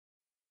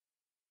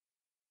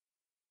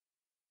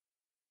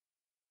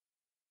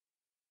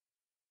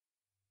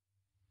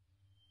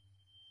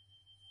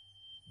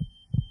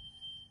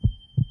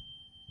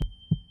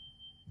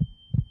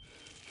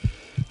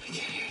I can't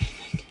hear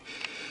anything.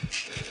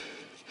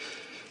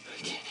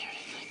 I can't hear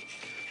anything.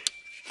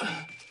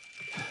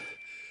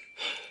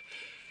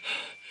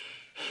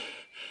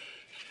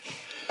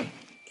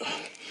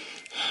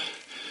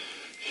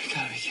 You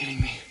gotta be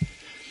kidding me.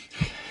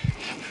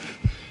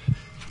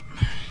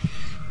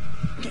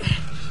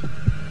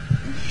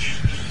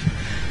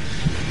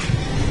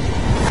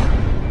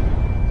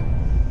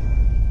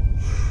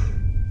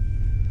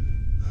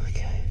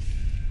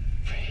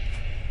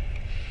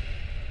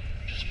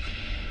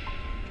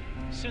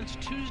 Since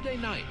Tuesday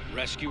night,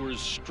 rescuers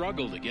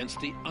struggled against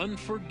the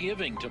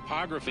unforgiving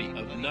topography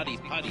of Nutty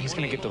Putty. He's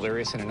going to get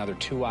delirious in another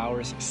 2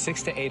 hours.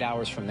 6 to 8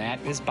 hours from that,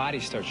 his body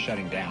starts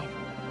shutting down.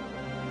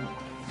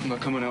 I'm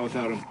not coming out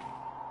without him.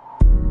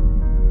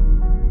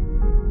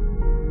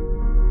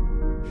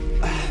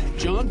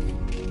 John?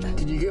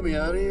 Can you get me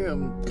out of here?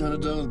 I'm kind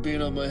of done with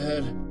being on my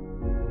head.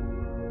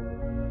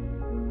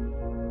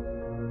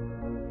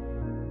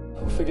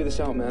 We'll figure this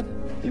out, man.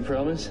 You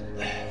promise?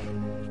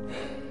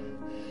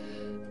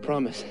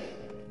 Promise.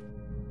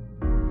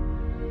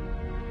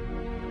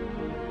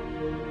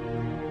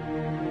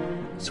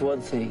 It's one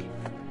thing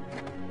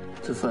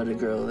to find a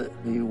girl that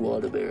you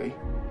want to marry,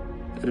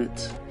 and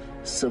it's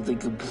something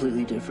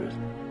completely different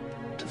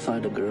to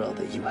find a girl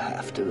that you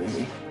have to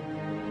marry.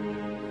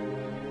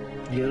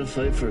 You gotta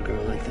fight for a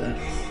girl like that.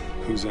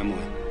 Who's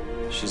Emily?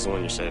 She's the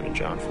one you're saving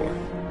John for.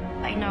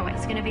 I know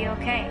it's gonna be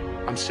okay.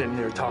 I'm sitting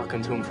there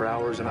talking to him for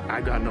hours, and I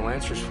got no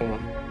answers for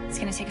him. It's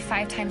gonna take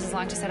 5 times as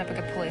long to set up a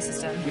good pulley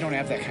system. We don't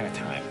have that kind of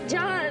time.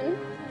 John,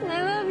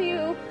 I love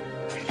you.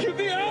 Get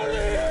me out of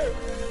here!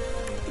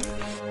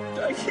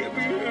 I can't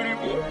be here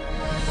anymore.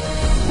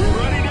 We're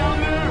ready down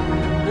there!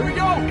 Here we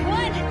go!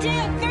 1, 2,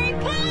 3,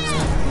 pull!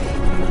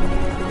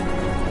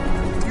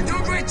 You're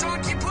doing great, John.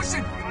 Keep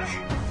pushing.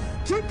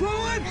 Keep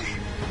pulling!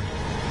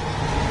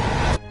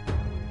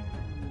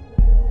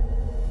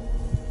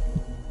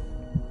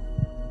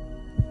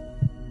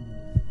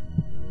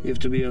 You have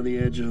to be on the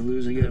edge of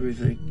losing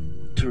everything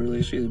to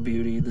really see the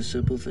beauty in the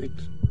simple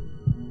things.